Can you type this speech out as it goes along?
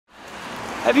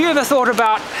Have you ever thought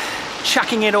about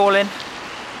chucking it all in?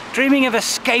 Dreaming of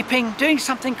escaping, doing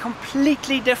something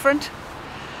completely different?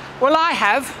 Well, I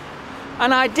have,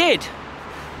 and I did.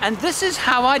 And this is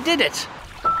how I did it.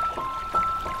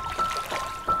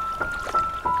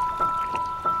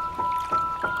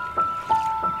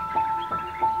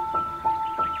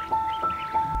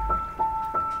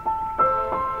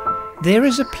 There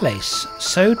is a place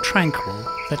so tranquil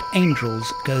that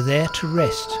angels go there to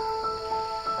rest.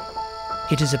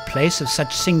 It is a place of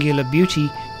such singular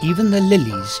beauty, even the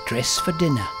lilies dress for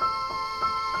dinner.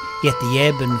 Yet the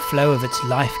ebb and flow of its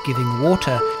life-giving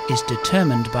water is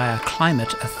determined by a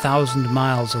climate 1,000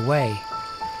 miles away.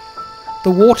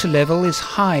 The water level is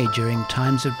high during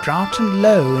times of drought and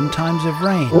low in times of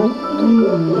rain.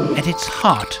 At its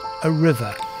heart, a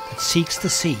river that seeks the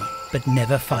sea but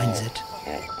never finds it.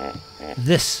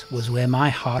 This was where my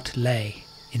heart lay,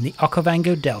 in the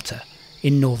Okavango Delta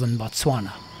in northern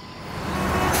Botswana.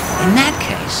 In that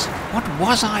case, what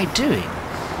was I doing,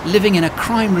 living in a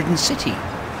crime-ridden city?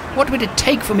 What would it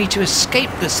take for me to escape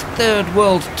this third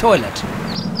world toilet?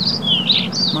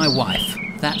 My wife,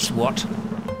 that's what.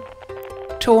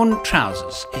 Torn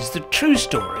Trousers is the true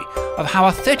story of how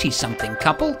a 30-something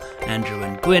couple, Andrew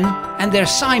and Gwynn, and their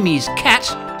Siamese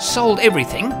cat sold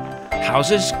everything: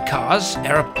 houses, cars,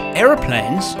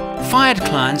 aeroplanes, fired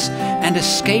clients, and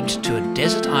escaped to a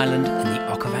desert island in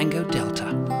the Okavango Delta.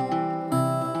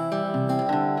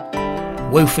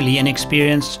 Woefully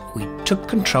inexperienced, we took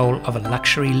control of a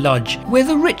luxury lodge where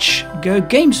the rich go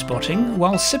game spotting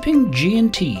while sipping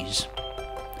G&Ts.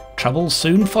 Trouble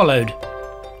soon followed.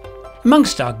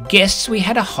 Amongst our guests we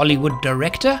had a Hollywood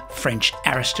director, French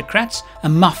aristocrats, a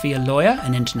mafia lawyer,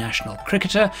 an international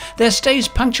cricketer, their stays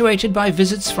punctuated by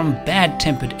visits from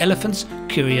bad-tempered elephants,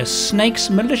 curious snakes,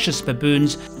 malicious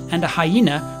baboons, and a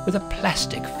hyena with a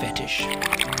plastic fetish.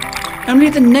 Only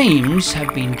the names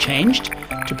have been changed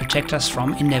to protect us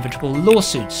from inevitable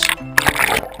lawsuits.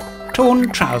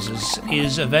 Torn Trousers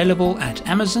is available at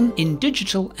Amazon in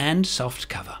digital and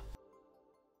softcover.